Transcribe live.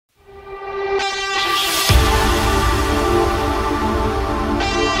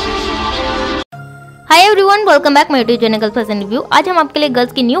Everyone, welcome back my YouTube channel girls fashion review. आज हम आपके लिए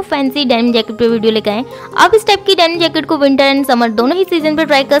गर्ल्स की न्यू फैंसी डेनिम जैकेट पे वीडियो लेकर आए। आप इस टाइप की डेनिम जैकेट को विंटर एंड समर दोनों ही सीजन पे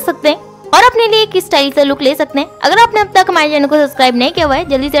ट्राई कर सकते हैं और अपने लिए एक स्टाइल से लुक ले सकते हैं। अगर आपने अब तक हमारे चैनल को सब्सक्राइब नहीं किया हुआ है,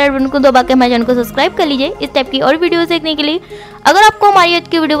 जल्दी से रेड बटन को दबा के हमारे चैनल को सब्सक्राइब कर लीजिए इस टाइप की और वीडियो देखने के लिए। अगर आपको हमारी आज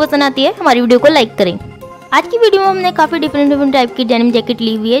की वीडियो पसंद आती है, हमारी वीडियो को लाइक करें। आज की वीडियो में हमने काफी डिफरेंट टाइप की डेनिम जैकेट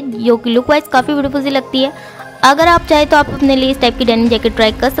ली हुई है जो कि लुक वाइज काफी ब्यूटीफुल सी लगती है। अगर आप चाहे तो आप अपने लिए इस टाइप की डेनिम जैकेट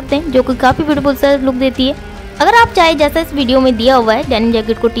ट्राई कर सकते हैं जो कि काफी ब्यूटीफुल सा लुक देती है। अगर आप चाहे जैसा इस वीडियो में दिया हुआ है डेनिम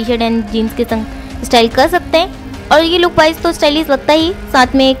जैकेट को टी शर्ट एंड जीन्स के संग स्टाइल कर सकते हैं और ये लुक वाइज तो स्टाइलिश लगता ही,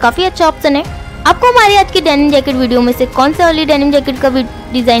 साथ में काफी अच्छा ऑप्शन है। आपको हमारी आज की डेनिम जैकेट वीडियो में से कौन सा वाली डेनिम जैकेट का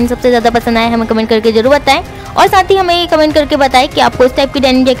डिजाइन सबसे ज्यादा पसंद आया, हमें कमेंट करके जरूर बताएं और साथ ही हमें ये कमेंट करके बताएं कि आपको इस टाइप की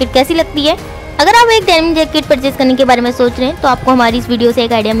डेनिम जैकेट कैसी लगती है। अगर आप एक डेनिम जैकेट परचेज करने के बारे में सोच रहे हैं तो आपको हमारी इस वीडियो से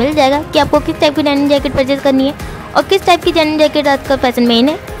एक आइडिया मिल जाएगा कि आपको किस टाइप की डेनिम जैकेट परचेज करनी है और किस टाइप की डेनिम जैकेट आजकल फैशन में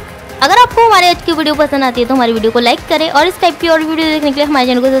है। अगर आपको हमारे आज की वीडियो पसंद आती है तो हमारी वीडियो को लाइक करें और इस टाइप की और वीडियो देखने के लिए हमारे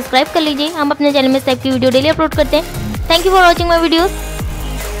चैनल को सब्सक्राइब कर लीजिए। हम अपने चैनल में इस टाइप की वीडियो डेली अपलोड करते हैं। Thank you for watching my videos.